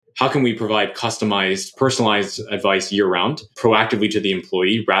how can we provide customized, personalized advice year round, proactively to the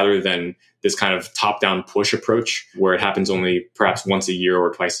employee rather than this kind of top-down push approach where it happens only perhaps once a year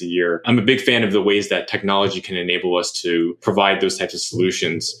or twice a year. I'm a big fan of the ways that technology can enable us to provide those types of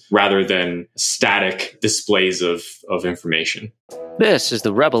solutions rather than static displays of information. This is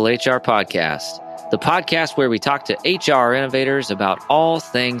the Rebel HR Podcast, the podcast where we talk to HR innovators about all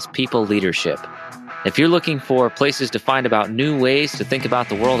things people leadership. If you're looking for places to find about new ways to think about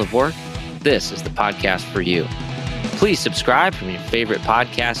the world of work, this is the podcast for you. Please subscribe from your favorite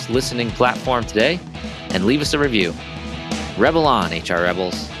podcast listening platform today and leave us a review. Rebel on, HR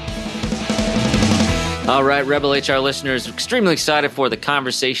Rebels. All right, Rebel HR listeners, extremely excited for the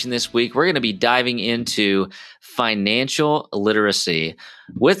conversation this week. We're going to be diving into financial literacy.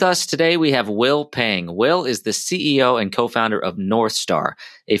 With us today, we have Will Pang. Will is the CEO and co-founder of Northstar,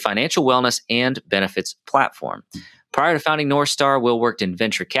 a financial wellness and benefits platform. Prior to founding Northstar, Will worked in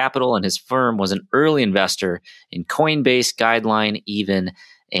venture capital, and his firm was an early investor in Coinbase, Guideline, Even,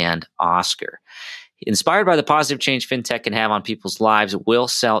 and Oscar. Inspired by the positive change fintech can have on people's lives, Will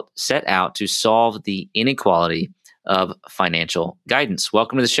set out to solve the inequality of financial guidance.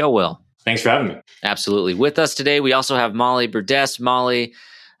 Welcome to the show, Will. Thanks for having me. Absolutely. With us today, we also have Molly Burdess. Molly,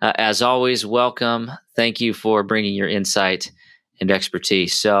 as always, welcome. Thank you for bringing your insight and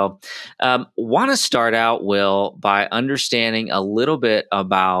expertise. So want to start out, Will, by understanding a little bit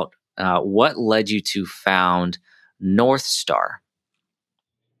about what led you to found Northstar.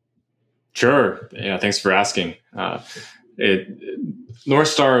 Sure. Yeah, thanks for asking.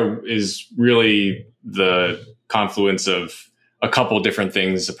 Northstar is really the confluence of a couple different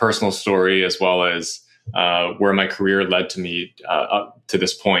things, a personal story, as well as where my career led to me up to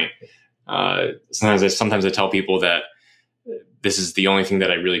this point. Sometimes I tell people that this is the only thing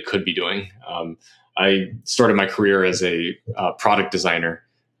that I really could be doing. I started my career as a product designer.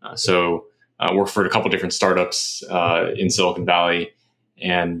 So I worked for a couple different startups in Silicon Valley,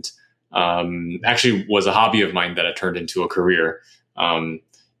 and actually was a hobby of mine that I turned into a career.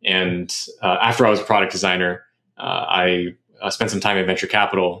 And after I was a product designer, I spent some time in venture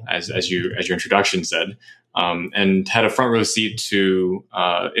capital, as your introduction said, and had a front row seat to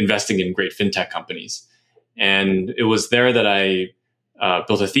investing in great fintech companies. And it was there that I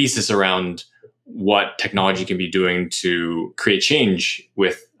built a thesis around what technology can be doing to create change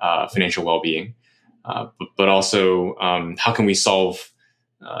with financial well-being, but also how can we solve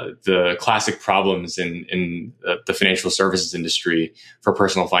the classic problems in the financial services industry for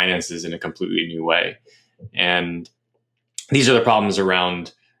personal finances in a completely new way. And these are the problems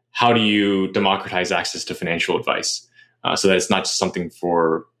around how do you democratize access to financial advice so that it's not just something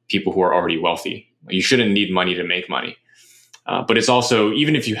for people who are already wealthy. You shouldn't need money to make money. But it's also,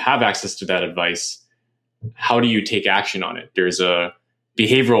 even if you have access to that advice, how do you take action on it? There's a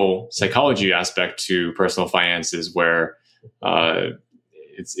behavioral psychology aspect to personal finances where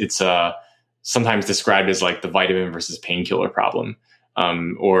it's sometimes described as like the vitamin versus painkiller problem,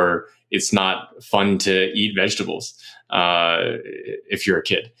 or it's not fun to eat vegetables if you're a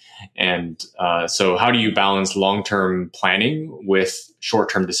kid. And so how do you balance long-term planning with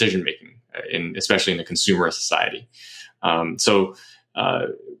short-term decision-making, especially in a consumer society? So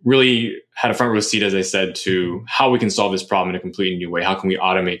really had a front row seat, as I said, to how we can solve this problem in a completely new way. How can we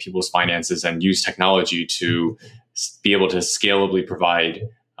automate people's finances and use technology to be able to scalably provide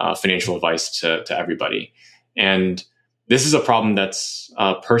financial advice to everybody? And this is a problem that's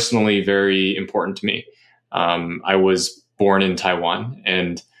personally very important to me. I was born in Taiwan,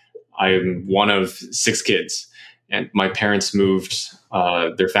 and I'm one of 6 kids. And my parents moved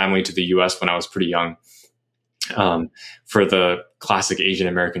their family to the US when I was pretty young for the classic Asian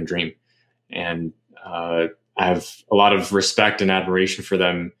American dream. And I have a lot of respect and admiration for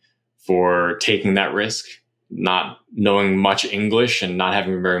them for taking that risk, not knowing much English and not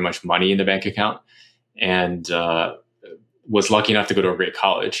having very much money in the bank account, and was lucky enough to go to a great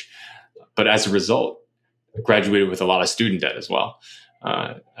college. But as a result, graduated with a lot of student debt as well.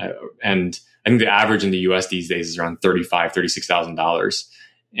 And I think the average in the US these days is around $35,000, $36,000.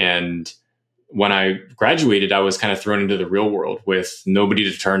 And when I graduated, I was kind of thrown into the real world with nobody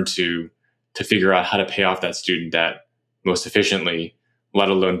to turn to figure out how to pay off that student debt most efficiently, let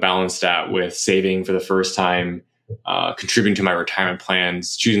alone balance that with saving for the first time, contributing to my retirement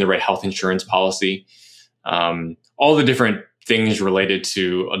plans, choosing the right health insurance policy, all the different things related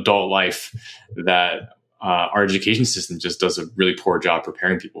to adult life that our education system just does a really poor job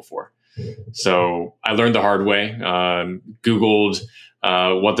preparing people for. So I learned the hard way, Googled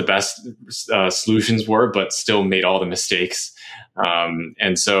what the best solutions were, but still made all the mistakes.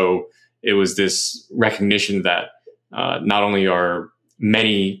 And so it was this recognition that not only are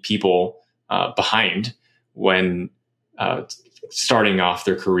many people behind when starting off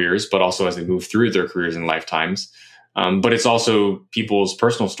their careers, but also as they move through their careers and lifetimes. But it's also people's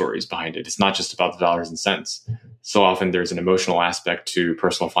personal stories behind it. It's not just about the dollars and cents. So often there's an emotional aspect to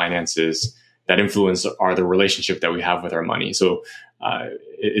personal finances that influence the relationship that we have with our money. So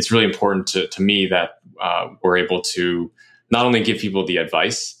it's really important to me that we're able to not only give people the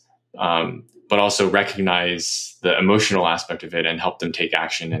advice, but also recognize the emotional aspect of it and help them take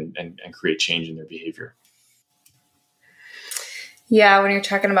action and create change in their behavior. Yeah, when you're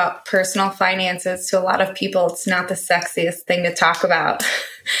talking about personal finances, to a lot of people, it's not the sexiest thing to talk about.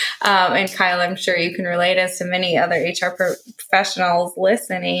 And Kyle, I'm sure you can relate, as to many other HR professionals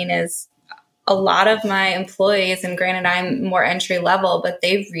listening, is a lot of my employees, and granted I'm more entry level, but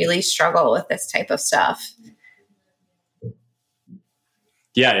they really struggle with this type of stuff.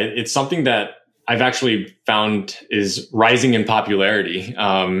 Yeah, it's something that I've actually found is rising in popularity,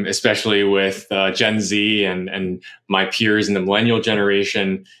 especially with Gen Z and my peers in the millennial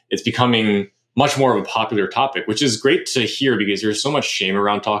generation. It's becoming much more of a popular topic, which is great to hear because there's so much shame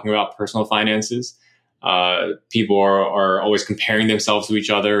around talking about personal finances. People are always comparing themselves to each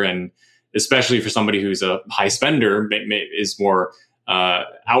other, and especially for somebody who's a high spender, is more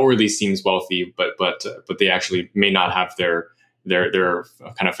outwardly seems wealthy, but they actually may not have their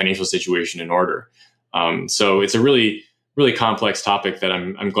kind of financial situation in order. So it's a really, really complex topic that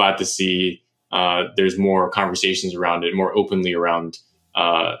I'm glad to see there's more conversations around it, more openly around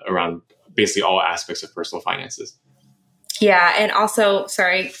basically all aspects of personal finances. Yeah. And also,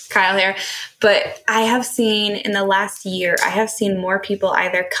 sorry, Kyle here, but I have seen in the last year, I have seen more people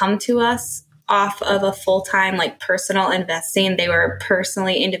either come to us off of a full-time like personal investing. They were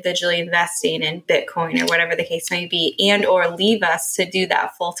personally, individually investing in Bitcoin or whatever the case may be, and or leave us to do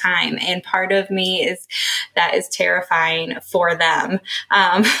that full-time. And part of me is that is terrifying for them.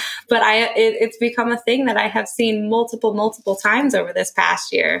 But it's become a thing that I have seen multiple times over this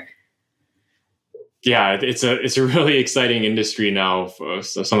past year. Yeah, it's a really exciting industry now.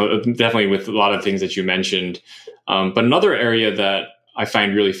 Definitely with a lot of things that you mentioned. But another area that I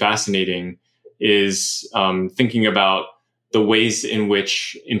find really fascinating is thinking about the ways in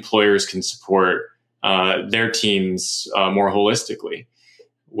which employers can support their teams more holistically,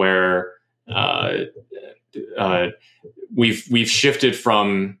 where we've shifted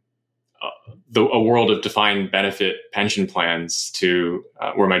from a world of defined benefit pension plans to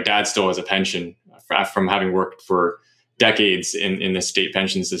where my dad still has a pension from having worked for decades in the state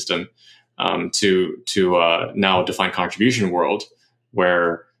pension system, to now defined contribution world,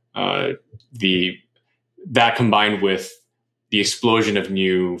 where that combined with the explosion of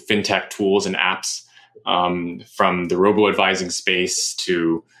new fintech tools and apps, from the robo-advising space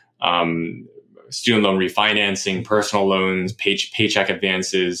to student loan refinancing, personal loans, paycheck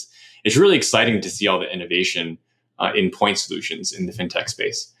advances. It's really exciting to see all the innovation in point solutions in the fintech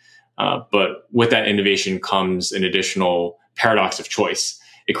space. But with that innovation comes an additional paradox of choice.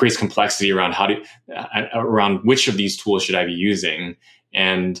 It creates complexity around around which of these tools should I be using,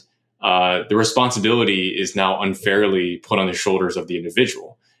 and the responsibility is now unfairly put on the shoulders of the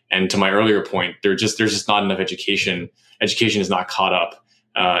individual. And to my earlier point, there's just not enough education. Education is not caught up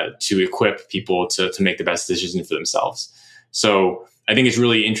to equip people to make the best decision for themselves. So I think it's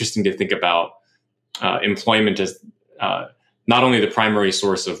really interesting to think about employment as not only the primary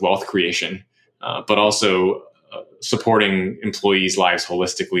source of wealth creation, but also supporting employees' lives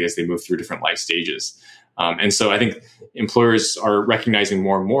holistically as they move through different life stages. And so I think employers are recognizing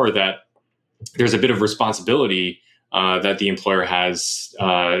more and more that there's a bit of responsibility that the employer has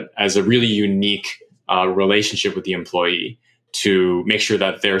as a really unique relationship with the employee to make sure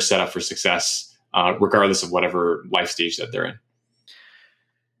that they're set up for success, regardless of whatever life stage that they're in.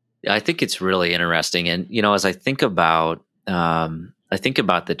 I think it's really interesting. And, as I think about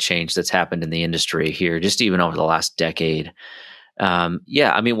the change that's happened in the industry here, just even over the last decade. When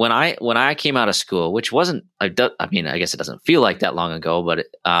I came out of school, which wasn't, I guess it doesn't feel like that long ago, but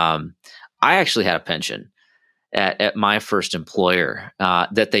I actually had a pension at my first employer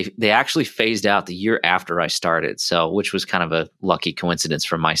that they actually phased out the year after I started. So, which was kind of a lucky coincidence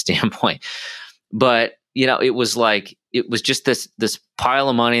from my standpoint. But it was just this pile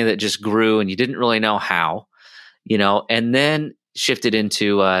of money that just grew, and you didn't really know how, and then shifted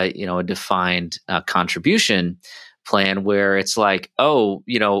into a defined contribution plan where it's like, am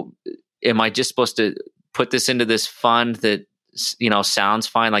I just supposed to put this into this fund that sounds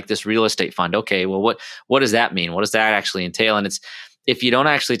fine, like this real estate fund? Okay, well, what does that mean? What does that actually entail? And it's, if you don't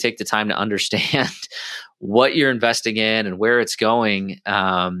actually take the time to understand what you're investing in and where it's going,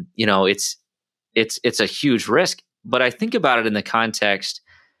 it's a huge risk. But I think about it in the context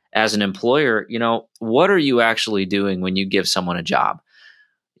as an employer, what are you actually doing when you give someone a job?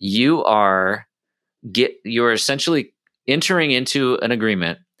 You're essentially entering into an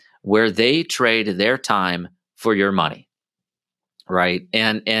agreement where they trade their time for your money, right?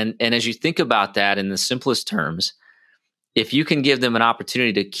 And as you think about that in the simplest terms, if you can give them an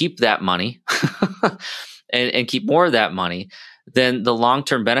opportunity to keep that money and keep more of that money, then the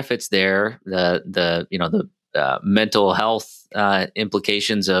long-term benefits there, the mental health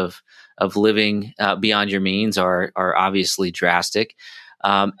implications of living beyond your means are obviously drastic,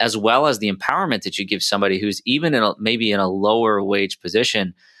 as well as the empowerment that you give somebody who's even maybe in a lower wage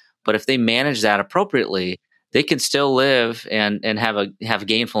position, but if they manage that appropriately, they can still live and have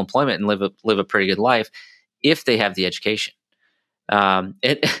gainful employment and live a pretty good life if they have the education.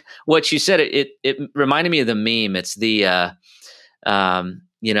 What you said, it reminded me of the meme. It's the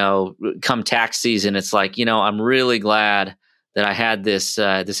come tax season, it's like, I'm really glad that I had this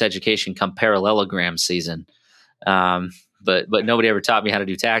education come parallelogram season. But nobody ever taught me how to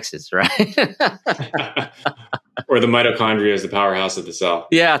do taxes, right? Or the mitochondria is the powerhouse of the cell.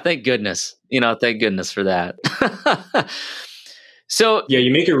 Yeah, thank goodness. Thank goodness for that. So yeah,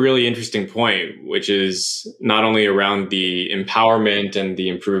 you make a really interesting point, which is not only around the empowerment and the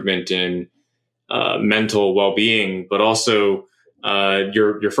improvement in mental well-being, but also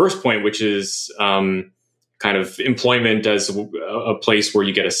your first point, which is kind of employment as a place where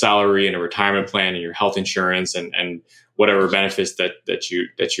you get a salary and a retirement plan and your health insurance and whatever benefits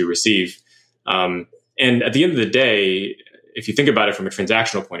that you receive. And at the end of the day, if you think about it from a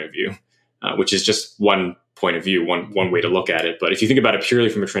transactional point of view, which is just one point of view, one way to look at it, but if you think about it purely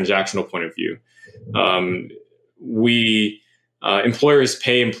from a transactional point of view, employers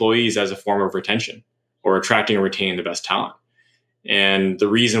pay employees as a form of retention or attracting and retaining the best talent. And the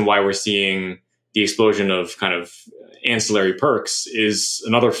reason why we're seeing the explosion of kind of ancillary perks is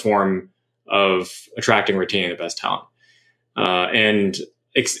another form of attracting and retaining the best talent. And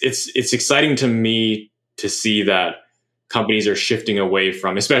it's exciting to me to see that companies are shifting away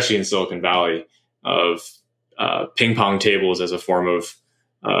from, especially in Silicon Valley, of ping pong tables as a form of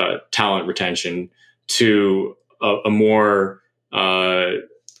talent retention to a more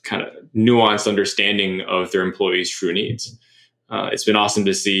kind of nuanced understanding of their employees' true needs. It's been awesome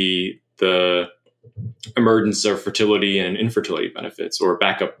to see the emergence of fertility and infertility benefits or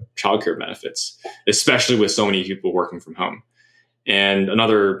backup childcare benefits, especially with so many people working from home. And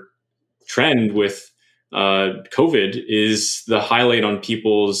another trend with COVID is the highlight on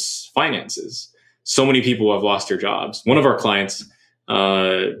people's finances. So many people have lost their jobs. One of our clients,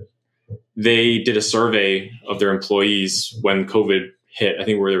 they did a survey of their employees when COVID hit, I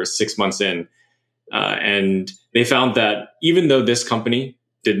think where they were 6 months in. And they found that even though this company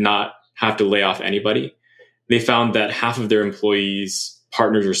did not have to lay off anybody, they found that half of their employees'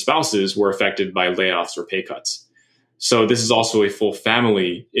 partners or spouses were affected by layoffs or pay cuts. So this is also a full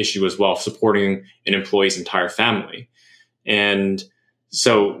family issue as well, supporting an employee's entire family. And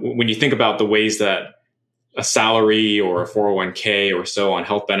so when you think about the ways that a salary or a 401k or so on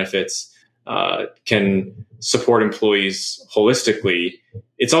health benefits can support employees holistically,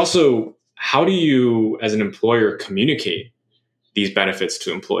 it's also how do you, as an employer, communicate these benefits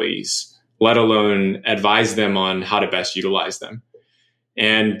to employees, let alone advise them on how to best utilize them?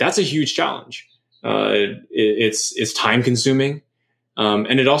 And that's a huge challenge. It's time consuming,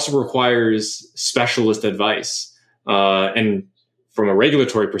 and it also requires specialist advice. And from a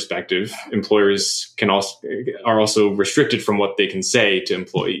regulatory perspective, employers are also restricted from what they can say to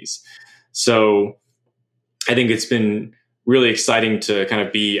employees. So I think it's been really exciting to kind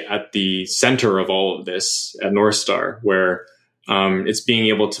of be at the center of all of this at Northstar, where it's being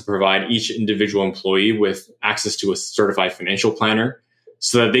able to provide each individual employee with access to a certified financial planner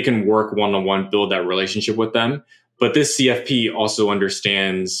so that they can work one-on-one, build that relationship with them. But this CFP also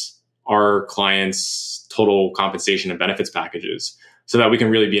understands our clients' total compensation and benefits packages so that we can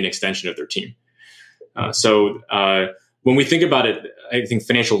really be an extension of their team. So when we think about it, I think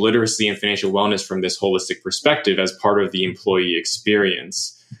financial literacy and financial wellness from this holistic perspective as part of the employee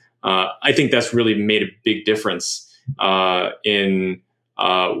experience, I think that's really made a big difference in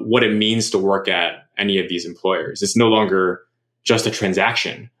what it means to work at any of these employers. It's no longer just a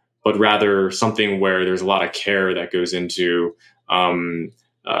transaction, but rather something where there's a lot of care that goes into the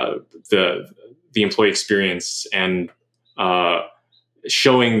employee experience and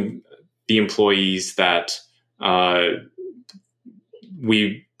showing the employees that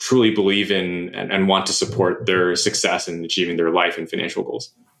we truly believe in and want to support their success in achieving their life and financial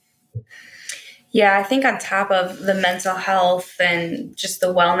goals. Yeah, I think on top of the mental health and just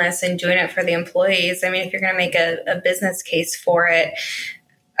the wellness and doing it for the employees, I mean, if you're going to make a business case for it,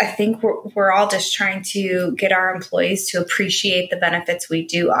 I think we're all just trying to get our employees to appreciate the benefits we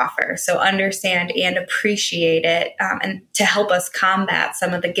do offer. So understand and appreciate it, and to help us combat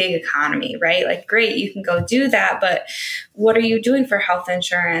some of the gig economy, right? Like, great, you can go do that, but what are you doing for health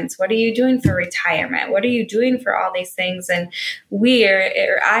insurance? What are you doing for retirement? What are you doing for all these things? And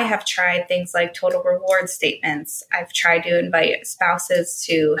I have tried things like total reward statements. I've tried to invite spouses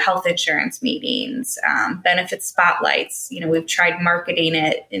to health insurance meetings, benefit spotlights. We've tried marketing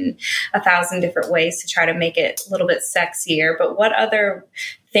it in 1,000 different ways to try to make it a little bit sexier. But what other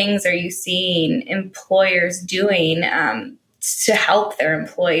things are you seeing employers doing to help their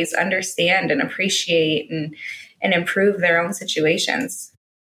employees understand and appreciate and improve their own situations?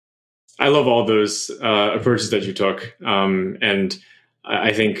 I love all those approaches that you took. And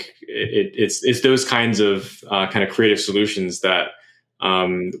I think it's those kinds of kind of creative solutions that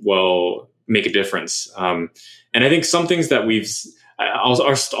will make a difference. And I think some things that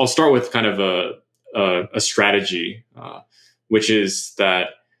I'll start with kind of a strategy, which is that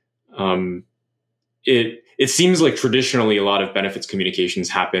it seems like traditionally a lot of benefits communications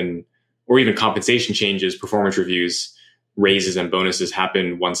happen, or even compensation changes, performance reviews, raises, and bonuses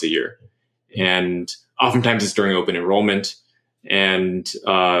happen once a year, and oftentimes it's during open enrollment. And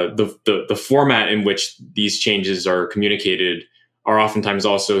the format in which these changes are communicated are oftentimes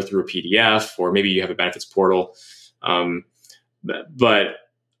also through a PDF, or maybe you have a benefits portal. But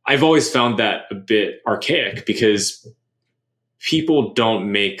I've always found that a bit archaic, because people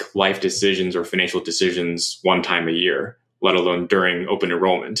don't make life decisions or financial decisions one time a year, let alone during open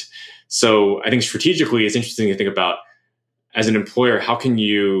enrollment. So I think strategically, it's interesting to think about, as an employer, how can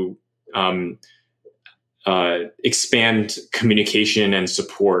you expand communication and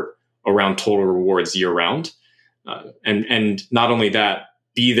support around total rewards year round, and not only that,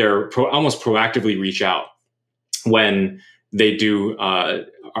 be there, almost proactively reach out when they do,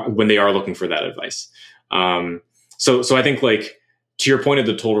 when they are looking for that advice. So I think, like, to your point of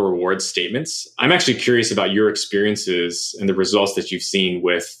the total rewards statements, I'm actually curious about your experiences and the results that you've seen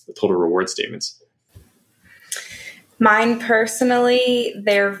with the total reward statements. Mine personally,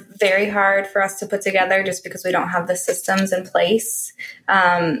 they're very hard for us to put together just because we don't have the systems in place.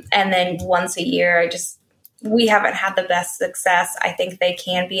 And then once a year, we haven't had the best success. I think they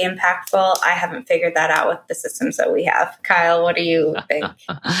can be impactful. I haven't figured that out with the systems that we have. Kyle, what do you think?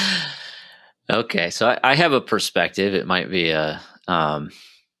 Okay, so I have a perspective. It might be I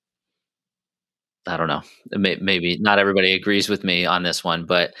don't know. Maybe not everybody agrees with me on this one,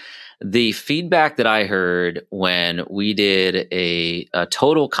 but the feedback that I heard when we did a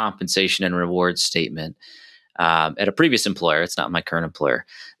total compensation and reward statement at a previous employer, it's not my current employer,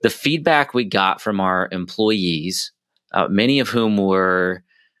 the feedback we got from our employees, many of whom were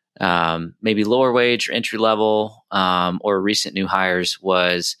maybe lower wage or entry level, or recent new hires,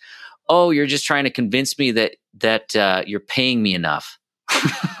 was, "Oh, you're just trying to convince me that you're paying me enough."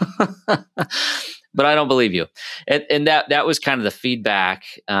 But I don't believe you. And that was kind of the feedback.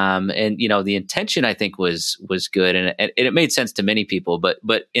 And the intention, I think, was good, and it made sense to many people. But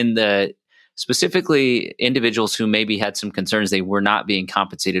in the specifically individuals who maybe had some concerns they were not being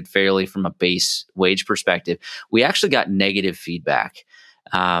compensated fairly from a base wage perspective, we actually got negative feedback,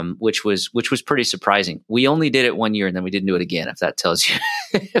 which was pretty surprising. We only did it 1 year, and then we didn't do it again. If that tells you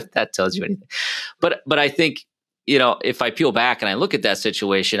anything, but I think, if I peel back and I look at that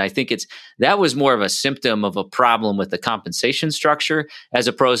situation, I think that was more of a symptom of a problem with the compensation structure as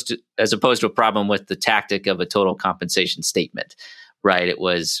opposed to a problem with the tactic of a total compensation statement, right?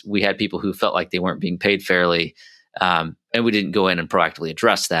 We had people who felt like they weren't being paid fairly, and we didn't go in and proactively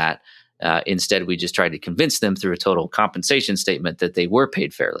address that. Instead, we just tried to convince them through a total compensation statement that they were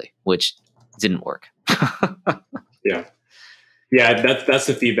paid fairly, which didn't work. Yeah, that's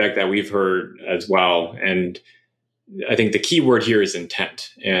the feedback that we've heard as well. And I think the key word here is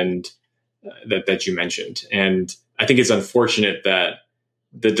intent, and that you mentioned. And I think it's unfortunate that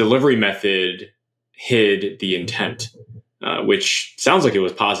the delivery method hid the intent, which sounds like it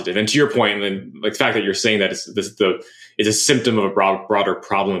was positive. And to your point, and like the fact that you're saying that it's a symptom of a broader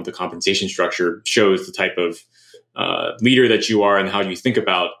problem of the compensation structure shows the type of leader that you are and how you think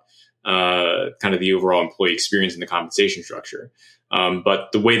about kind of the overall employee experience in the compensation structure.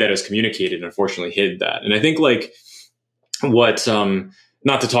 But the way that is communicated, unfortunately, hid that. And I think, like, what,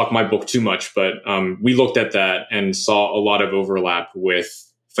 not to talk my book too much, but we looked at that and saw a lot of overlap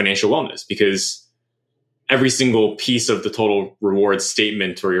with financial wellness, because every single piece of the total reward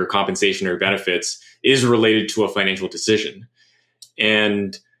statement or your compensation or benefits is related to a financial decision.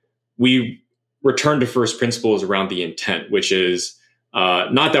 And we return to first principles around the intent, which is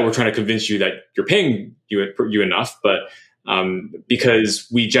not that we're trying to convince you that you're paying you enough, but because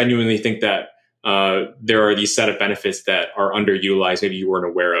we genuinely think that there are these set of benefits that are underutilized, maybe you weren't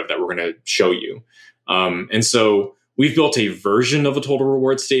aware of, that we're going to show you. And so we've built a version of a total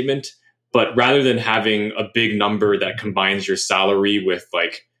reward statement, but rather than having a big number that combines your salary with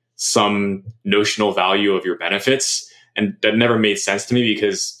like some notional value of your benefits, and that never made sense to me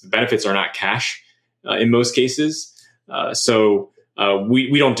because the benefits are not cash in most cases. So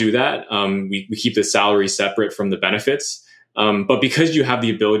we don't do that. We keep the salary separate from the benefits. But because you have the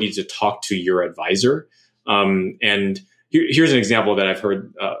ability to talk to your advisor, and here's an example that I've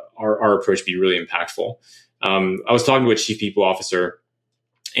heard our approach be really impactful. I was talking to a chief people officer,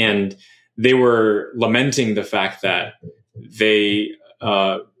 and they were lamenting the fact that they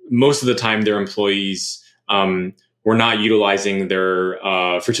most of the time their employees were not utilizing their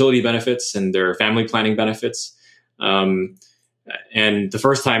fertility benefits and their family planning benefits. And the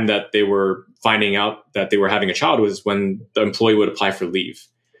first time that they were finding out that they were having a child was when the employee would apply for leave.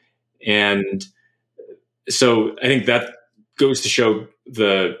 And so I think that goes to show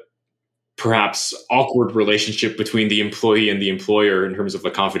the perhaps awkward relationship between the employee and the employer in terms of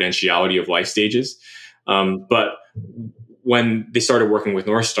the confidentiality of life stages. But when they started working with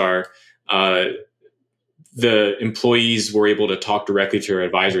Northstar, the employees were able to talk directly to their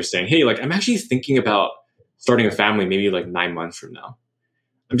advisor saying, hey, like, I'm actually thinking about starting a family maybe like 9 months from now.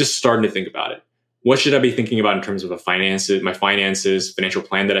 I'm just starting to think about it. What should I be thinking about in terms of my finances, financial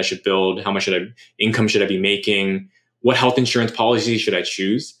plan that I should build? How much income should I be making? What health insurance policy should I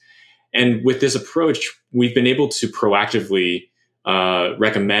choose? And with this approach, we've been able to proactively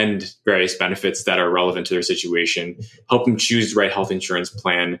recommend various benefits that are relevant to their situation, help them choose the right health insurance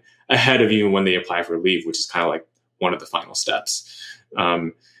plan ahead of even when they apply for leave, which is kind of like one of the final steps.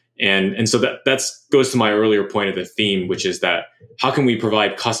 And so that goes to my earlier point of the theme, which is that how can we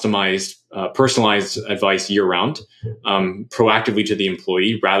provide customized, personalized advice year round, proactively to the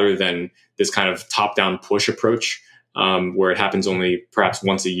employee rather than this kind of top-down push approach, where it happens only perhaps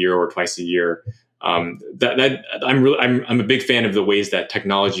once a year or twice a year. I'm a big fan of the ways that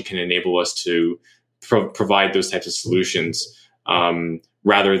technology can enable us to provide those types of solutions,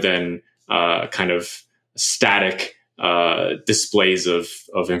 rather than kind of static displays of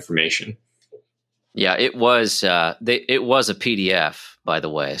information. Yeah, it was a PDF, by the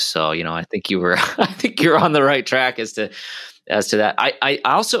way. So, I think you're on the right track as to that.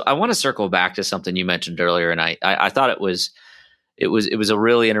 I want to circle back to something you mentioned earlier, and I thought it was a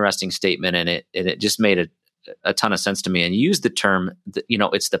really interesting statement, and it just made a ton of sense to me. And you used the term,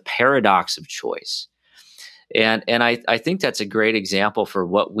 it's the paradox of choice. And I think that's a great example for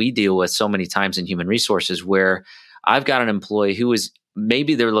what we deal with so many times in human resources, where I've got an employee who is,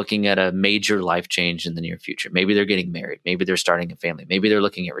 maybe they're looking at a major life change in the near future. Maybe they're getting married. Maybe they're starting a family. Maybe they're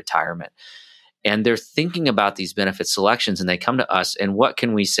looking at retirement. And they're thinking about these benefit selections, and they come to us, and what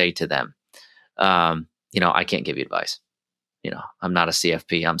can we say to them? I can't give you advice. I'm not a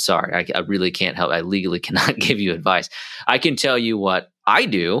CFP. I'm sorry. I really can't help. I legally cannot give you advice. I can tell you what I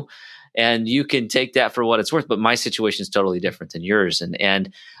do, and you can take that for what it's worth. But my situation is totally different than yours.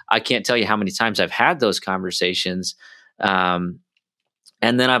 And I can't tell you how many times I've had those conversations. And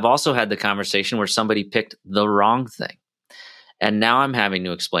then I've also had the conversation where somebody picked the wrong thing. And now I'm having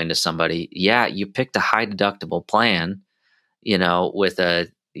to explain to somebody, yeah, you picked a high deductible plan, with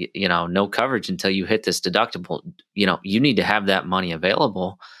no coverage until you hit this deductible. You need to have that money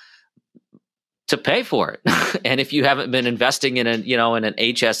available to pay for it. And if you haven't been investing in an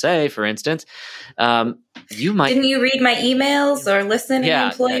HSA, for instance, you might. Didn't you read my emails or listen in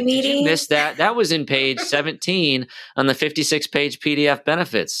employee meetings? Did you miss that? That was in page 17 on the 56-page PDF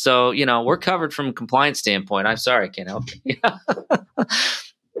benefits. So, we're covered from a compliance standpoint. I'm sorry, I can't help you.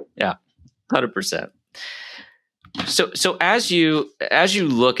 Yeah, 100%. So as you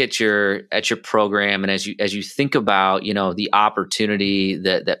look at your program, and as you think about the opportunity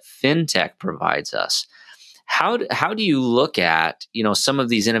that fintech provides us, how do you look at some of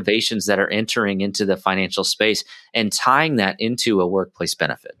these innovations that are entering into the financial space and tying that into a workplace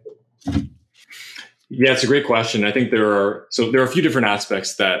benefit? Yeah, it's a great question. I think there are a few different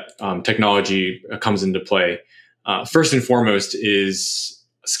aspects that technology comes into play. First and foremost is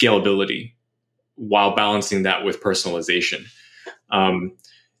scalability, while balancing that with personalization.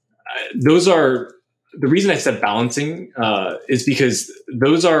 Those are the reason I said balancing is because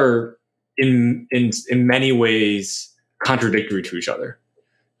those are in many ways contradictory to each other.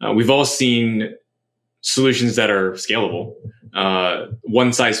 We've all seen solutions that are scalable,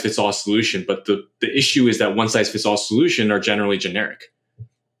 one size fits all solution, but the issue is that one size fits all solution are generally generic.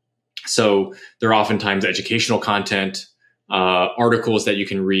 So there are oftentimes educational content, articles that you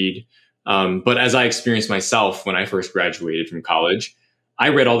can read. But as I experienced myself when I first graduated from college, I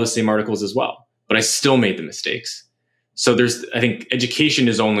read all the same articles as well, but I still made the mistakes. So I think education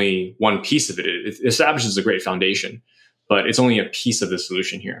is only one piece of it. It establishes a great foundation, but it's only a piece of the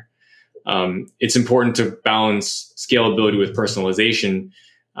solution here. It's important to balance scalability with personalization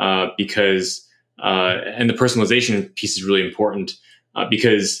because the personalization piece is really important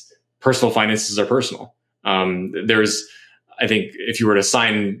because personal finances are personal. I think if you were to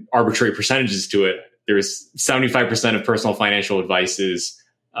assign arbitrary percentages to it, there's 75% of personal financial advice is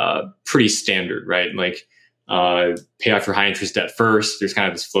pretty standard, right? Like pay off your high interest debt first. There's kind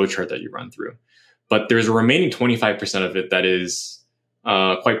of this flow chart that you run through. But there's a remaining 25% of it that is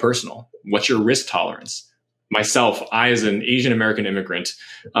quite personal. What's your risk tolerance? Myself, I as an Asian American immigrant,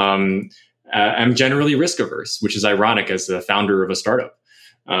 am generally risk averse, which is ironic as the founder of a startup.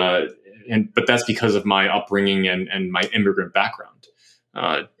 But that's because of my upbringing and my immigrant background.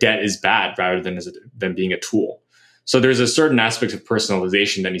 Debt is bad rather than being a tool. So there's a certain aspect of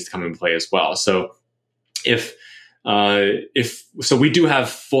personalization that needs to come into play as well. So so we do have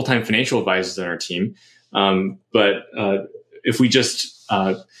full-time financial advisors on our team, but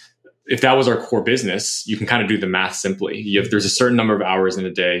if that was our core business, you can kind of do the math simply. There's a certain number of hours in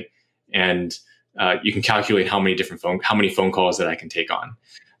a day, and you can calculate how many phone calls that I can take on.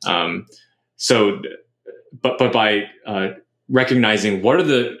 But by recognizing what are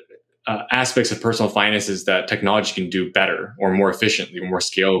the aspects of personal finances that technology can do better or more efficiently or more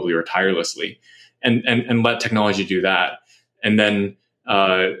scalably or tirelessly, and let technology do that, and then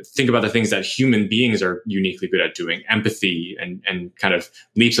think about the things that human beings are uniquely good at doing: empathy and kind of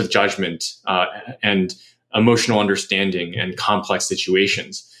leaps of judgment and emotional understanding and complex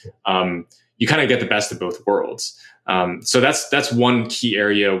situations. You kind of get the best of both worlds. So that's one key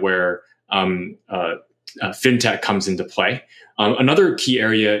area where fintech comes into play. Another key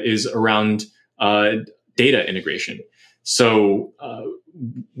area is around data integration. So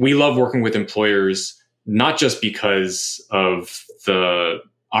we love working with employers, not just because of the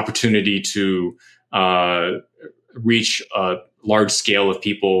opportunity to reach a large scale of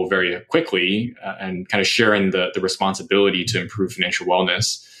people very quickly and kind of sharing the responsibility to improve financial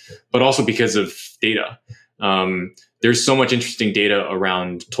wellness, but also because of data. There's so much interesting data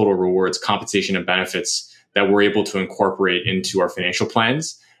around total rewards, compensation, and benefits that we're able to incorporate into our financial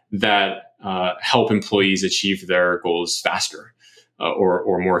plans that help employees achieve their goals faster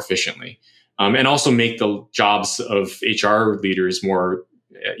or more efficiently. And also make the jobs of HR leaders more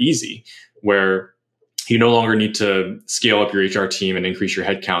easy, where you no longer need to scale up your HR team and increase your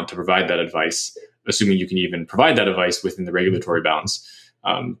headcount to provide that advice, assuming you can even provide that advice within the regulatory bounds.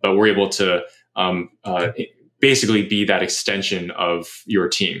 But we're able to basically be that extension of your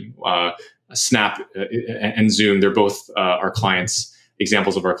team. Snap and Zoom, they're both our clients,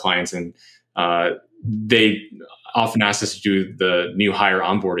 examples of our clients, and they often ask us to do the new hire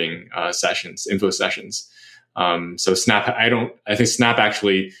onboarding sessions, info sessions. So Snap, I think Snap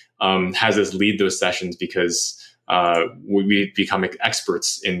actually has us lead those sessions because we become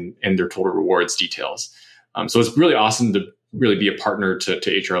experts in their total rewards details. So it's really awesome to really be a partner to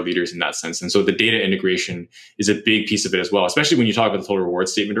HR leaders in that sense. And so the data integration is a big piece of it as well, especially when you talk about the total reward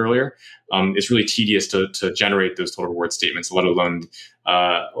statement earlier. It's really tedious to generate those total reward statements, let alone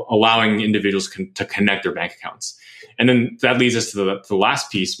allowing individuals to connect their bank accounts. And then that leads us to the last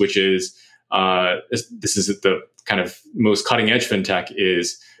piece, which is this is the kind of most cutting edge fintech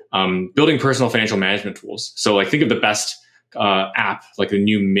is building personal financial management tools. So like think of the best app, like the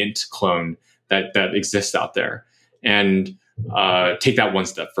new Mint clone that exists out there, and take that one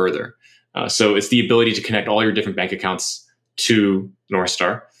step further. So it's the ability to connect all your different bank accounts to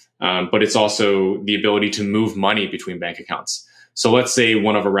Northstar, but it's also the ability to move money between bank accounts. So let's say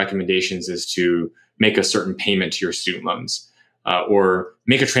one of our recommendations is to make a certain payment to your student loans or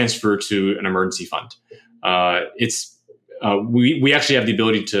make a transfer to an emergency fund. We actually have the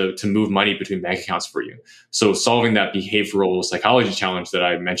ability to move money between bank accounts for you. So solving that behavioral psychology challenge that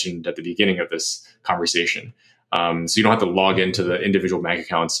I mentioned at the beginning of this conversation. So you don't have to log into the individual bank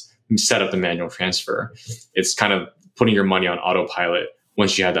accounts, set up the manual transfer. It's kind of putting your money on autopilot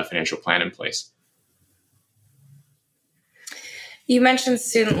once you have that financial plan in place. You mentioned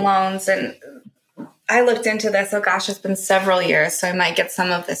student loans, and I looked into this. Oh gosh, it's been several years, so I might get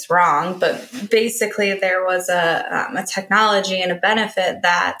some of this wrong. But basically, there was a technology and a benefit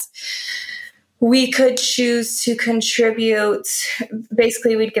that we could choose to contribute.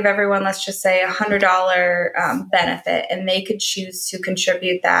 Basically, we'd give everyone, let's just say, $100 benefit, and they could choose to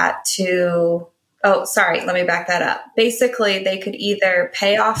contribute that to Oh, sorry. Let me back that up. Basically, they could either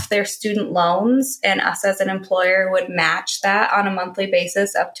pay off their student loans and us as an employer would match that on a monthly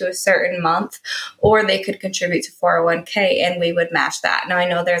basis up to a certain month, or they could contribute to 401k and we would match that. Now, I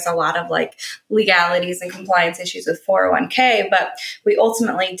know there's a lot of like legalities and compliance issues with 401k, but we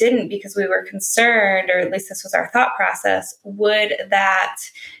ultimately didn't because we were concerned, or at least this was our thought process, would that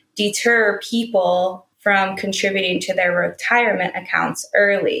deter people from contributing to their retirement accounts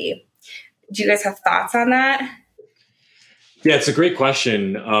early? Do you guys have thoughts on that? Yeah, it's a great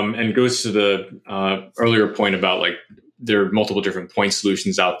question, and goes to the earlier point about like there are multiple different point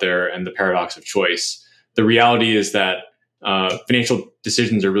solutions out there and the paradox of choice. The reality is that financial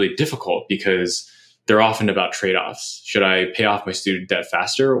decisions are really difficult because they're often about trade-offs. Should I pay off my student debt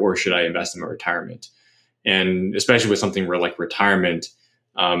faster, or should I invest in my retirement? And especially with something like retirement,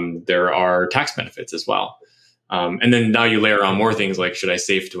 there are tax benefits as well. And then now you layer on more things like, should I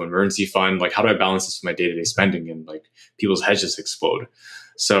save to an emergency fund? Like, how do I balance this with my day-to-day spending? And like people's heads just explode.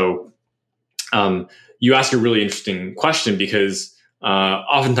 So you ask a really interesting question because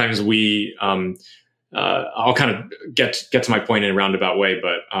oftentimes I'll kind of get to my point in a roundabout way,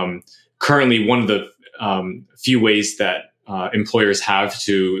 but currently one of the few ways that employers have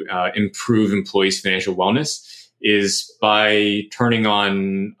to improve employees' financial wellness is by turning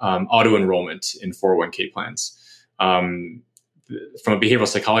on auto enrollment in 401k plans. From a behavioral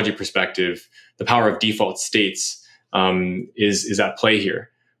psychology perspective, the power of default states is at play here,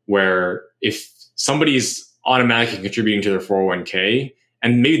 where if somebody's automatically contributing to their 401k,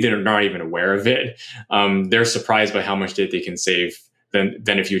 and maybe they're not even aware of it, they're surprised by how much they can save than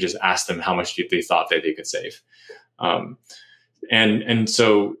if you just ask them how much they thought that they could save. And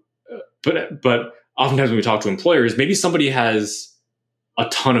so, but oftentimes when we talk to employers, maybe somebody has a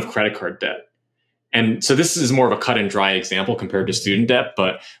ton of credit card debt. And so this is more of a cut and dry example compared to student debt.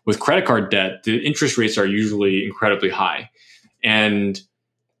 But with credit card debt, the interest rates are usually incredibly high. And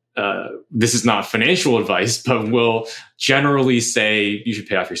this is not financial advice, but we'll generally say you should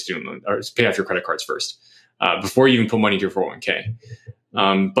pay off your student loan or pay off your credit cards first before you even put money into your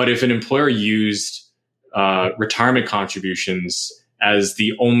 401k. But if an employer used retirement contributions as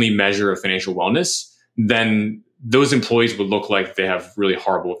the only measure of financial wellness, then those employees would look like they have really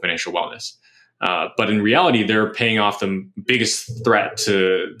horrible financial wellness. But in reality, they're paying off the biggest threat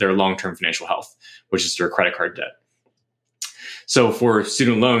to their long-term financial health, which is their credit card debt. So for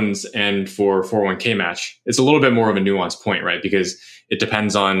student loans and for 401k match, it's a little bit more of a nuanced point, right? Because it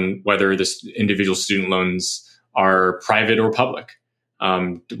depends on whether the individual student loans are private or public.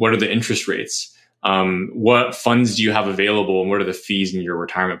 What are the interest rates? What funds do you have available, and what are the fees in your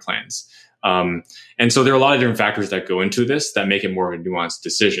retirement plans? And so there are a lot of different factors that go into this that make it more of a nuanced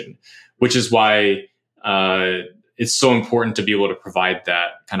decision, which is why it's so important to be able to provide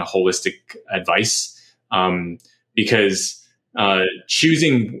that kind of holistic advice, because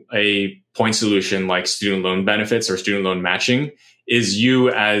choosing a point solution like student loan benefits or student loan matching is you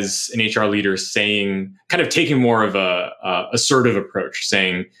as an HR leader saying, kind of taking more of a assertive approach,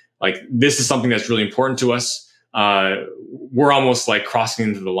 saying like, this is something that's really important to us. We're almost like crossing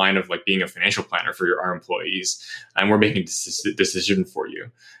into the line of like being a financial planner for our employees, and we're making this decision for you,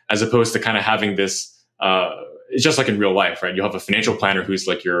 as opposed to kind of having this. It's just like in real life, right? You have a financial planner who's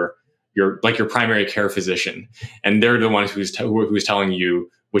like your primary care physician, and they're the ones who's telling you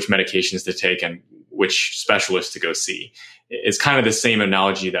which medications to take and which specialists to go see. It's kind of the same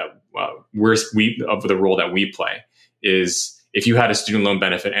analogy that of the role that we play is, if you had a student loan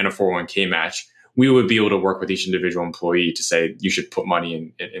benefit and a 401k match, we would be able to work with each individual employee to say, you should put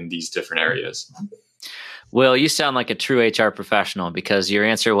money in these different areas. Will, you sound like a true HR professional, because your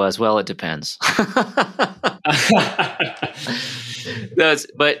answer was, well, it depends.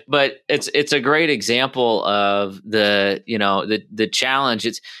 But it's a great example of the challenge.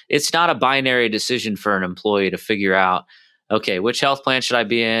 It's not a binary decision for an employee to figure out, okay, which health plan should I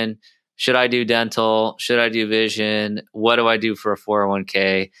be in? Should I do dental? Should I do vision? What do I do for a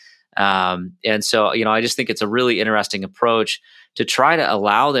 401k? And so, I just think it's a really interesting approach to try to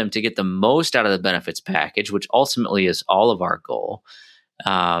allow them to get the most out of the benefits package, which ultimately is all of our goal.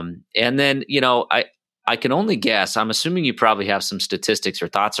 And then, I can only guess, I'm assuming you probably have some statistics or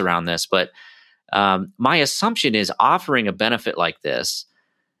thoughts around this, but my assumption is offering a benefit like this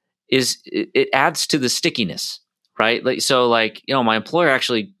it adds to the stickiness, right? My employer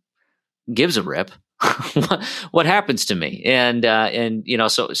actually gives a rip. What happens to me? And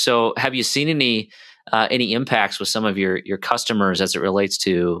so have you seen any impacts with some of your customers as it relates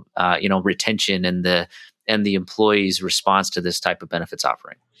to retention and the employee's response to this type of benefits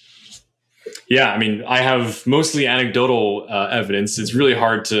offering? Yeah, I mean, I have mostly anecdotal evidence. It's really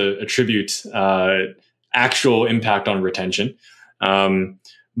hard to attribute actual impact on retention.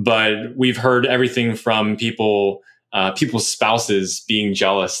 But we've heard everything from people's spouses being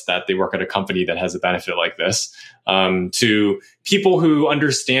jealous that they work at a company that has a benefit like this, to people who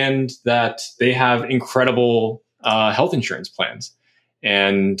understand that they have incredible health insurance plans.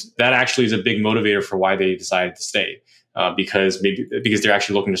 And that actually is a big motivator for why they decided to stay, because they're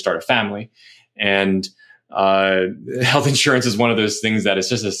actually looking to start a family. And health insurance is one of those things that it's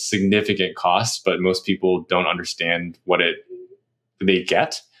just a significant cost, but most people don't understand what they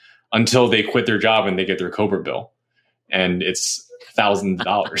get until they quit their job and they get their COBRA bill, and it's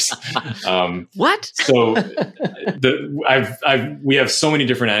 $1,000. What? So we have so many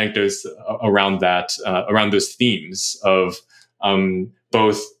different anecdotes around that, around those themes of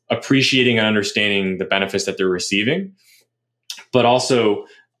both appreciating and understanding the benefits that they're receiving, but also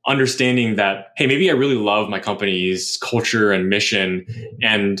understanding that, hey, maybe I really love my company's culture and mission.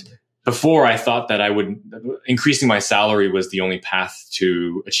 And before, I thought that increasing my salary was the only path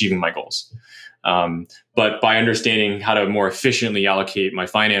to achieving my goals. But by understanding how to more efficiently allocate my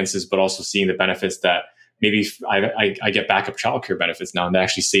finances, but also seeing the benefits that maybe I get backup childcare benefits now, and that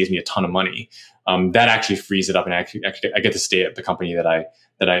actually saves me a ton of money. That actually frees it up, and I get to stay at the company that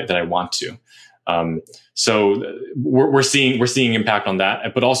I want to. So we're seeing impact on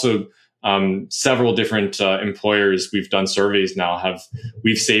that, but also several different employers we've done surveys now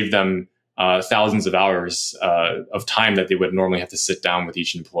we've saved them thousands of hours of time that they would normally have to sit down with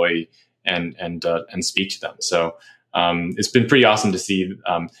each employee and speak to them. So it's been pretty awesome to see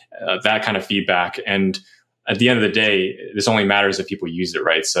that kind of feedback. And at the end of the day, this only matters if people use it,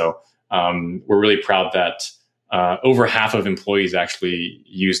 right? So we're really proud that over half of employees actually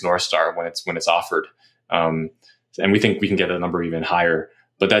use North Star when it's offered, and we think we can get that number even higher.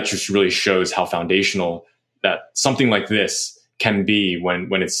 But that just really shows how foundational that something like this can be when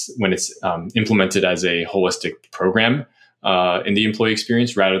it's implemented as a holistic program in the employee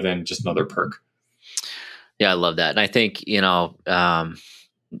experience rather than just another perk. Yeah, I love that. And I think,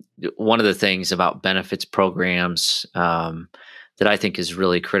 one of the things about benefits programs that I think is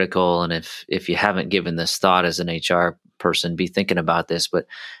really critical, and if you haven't given this thought as an HR person, be thinking about this, but,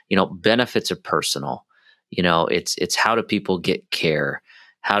 benefits are personal. It's how do people get care?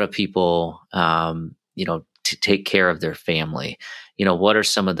 How do people, to take care of their family? What are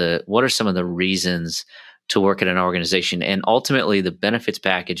some of the reasons to work at an organization? And ultimately, the benefits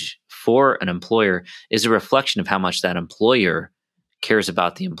package for an employer is a reflection of how much that employer cares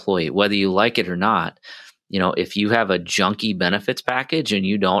about the employee, whether you like it or not. If you have a junky benefits package and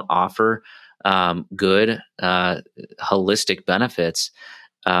you don't offer good holistic benefits,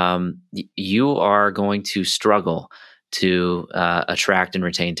 you are going to struggle to attract and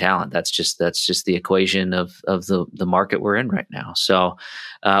retain talent. That's just the equation of the market we're in right now. So,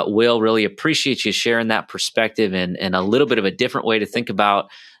 Will, really appreciate you sharing that perspective and a little bit of a different way to think about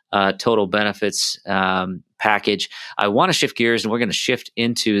total benefits package. I want to shift gears, and we're going to shift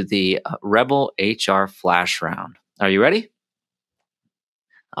into the Rebel HR Flash Round. Are you ready?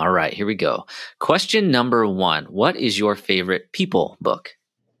 All right, here we go. Question number 1. What is your favorite people book?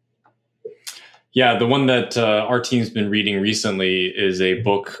 Yeah, the one that our team's been reading recently is a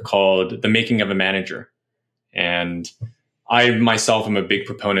book called The Making of a Manager. And I myself am a big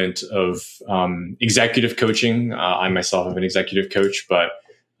proponent of executive coaching. I myself am an executive coach, but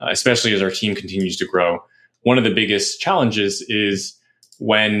especially as our team continues to grow, one of the biggest challenges is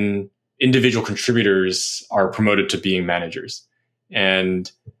when individual contributors are promoted to being managers.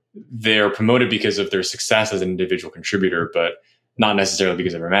 And they're promoted because of their success as an individual contributor, but not necessarily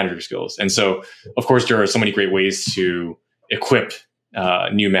because of their manager skills. And so, of course, there are so many great ways to equip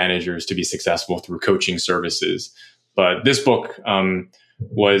new managers to be successful through coaching services. But this book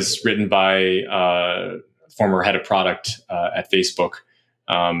was written by former head of product at Facebook.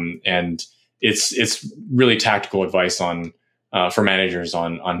 And it's really tactical advice for managers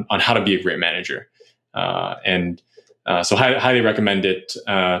on how to be a great manager. So highly recommend it.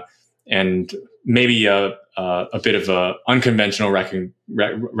 And maybe a bit of a unconventional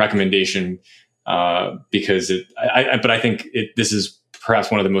recommendation because I think this is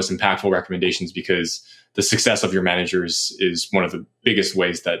perhaps one of the most impactful recommendations because the success of your managers is one of the biggest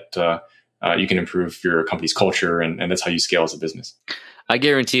ways that you can improve your company's culture, and that's how you scale as a business. I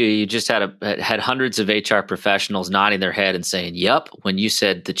guarantee you just had hundreds of HR professionals nodding their head and saying, "Yep," when you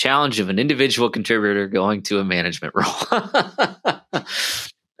said the challenge of an individual contributor going to a management role.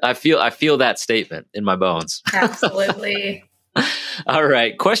 I feel that statement in my bones. Absolutely. All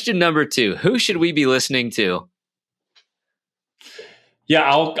right. Question number 2. Who should we be listening to? Yeah,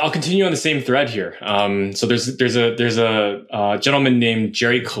 I'll continue on the same thread here. So there's a gentleman named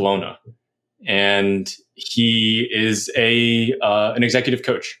Jerry Colonna, and he is an executive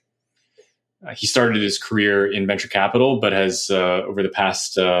coach. He started his career in venture capital, but has over the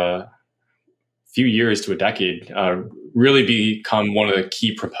past few years to a decade really become one of the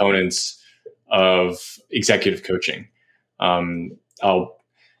key proponents of executive coaching. I'll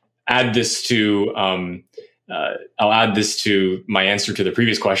add this to my answer to the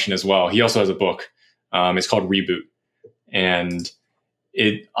previous question as well. He also has a book. It's called Reboot, and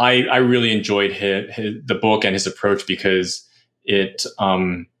I really enjoyed the book and his approach because it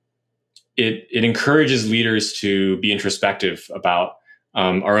encourages leaders to be introspective about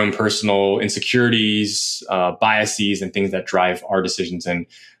our own personal insecurities, biases, and things that drive our decisions. And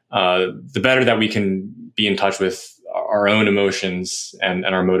the better that we can be in touch with our own emotions and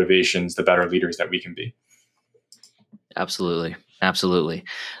our motivations, the better leaders that we can be. Absolutely. Absolutely.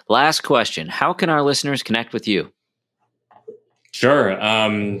 Last question. How can our listeners connect with you? Sure.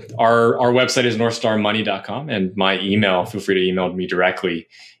 Our website is northstarmoney.com, and my email, feel free to email me directly,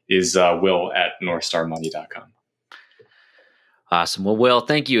 is will@northstarmoney.com. Awesome. Well, Will,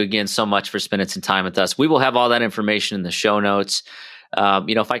 thank you again so much for spending some time with us. We will have all that information in the show notes.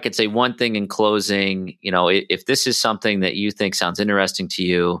 If I could say one thing in closing, if this is something that you think sounds interesting to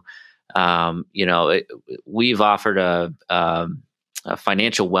you, we've offered a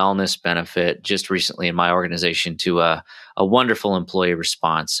financial wellness benefit just recently in my organization to a wonderful employee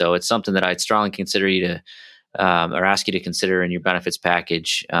response. So it's something that I'd strongly consider you to, or ask you to consider in your benefits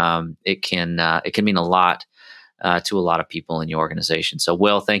package. It can mean a lot to a lot of people in your organization. So,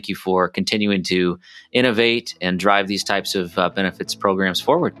 Will, thank you for continuing to innovate and drive these types of benefits programs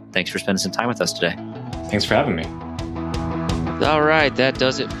forward. Thanks for spending some time with us today. Thanks for having me. All right, that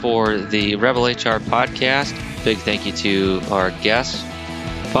does it for the Rebel HR podcast. Big thank you to our guests.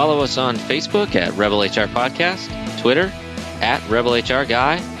 Follow us on Facebook at Rebel HR Podcast, Twitter at Rebel HR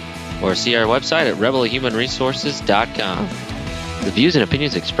Guy, or see our website at rebelhumanresources.com. The views and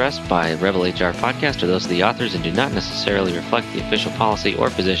opinions expressed by Rebel HR Podcast are those of the authors and do not necessarily reflect the official policy or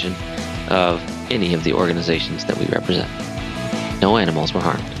position of any of the organizations that we represent. No animals were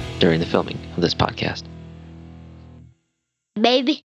harmed during the filming of this podcast. Baby.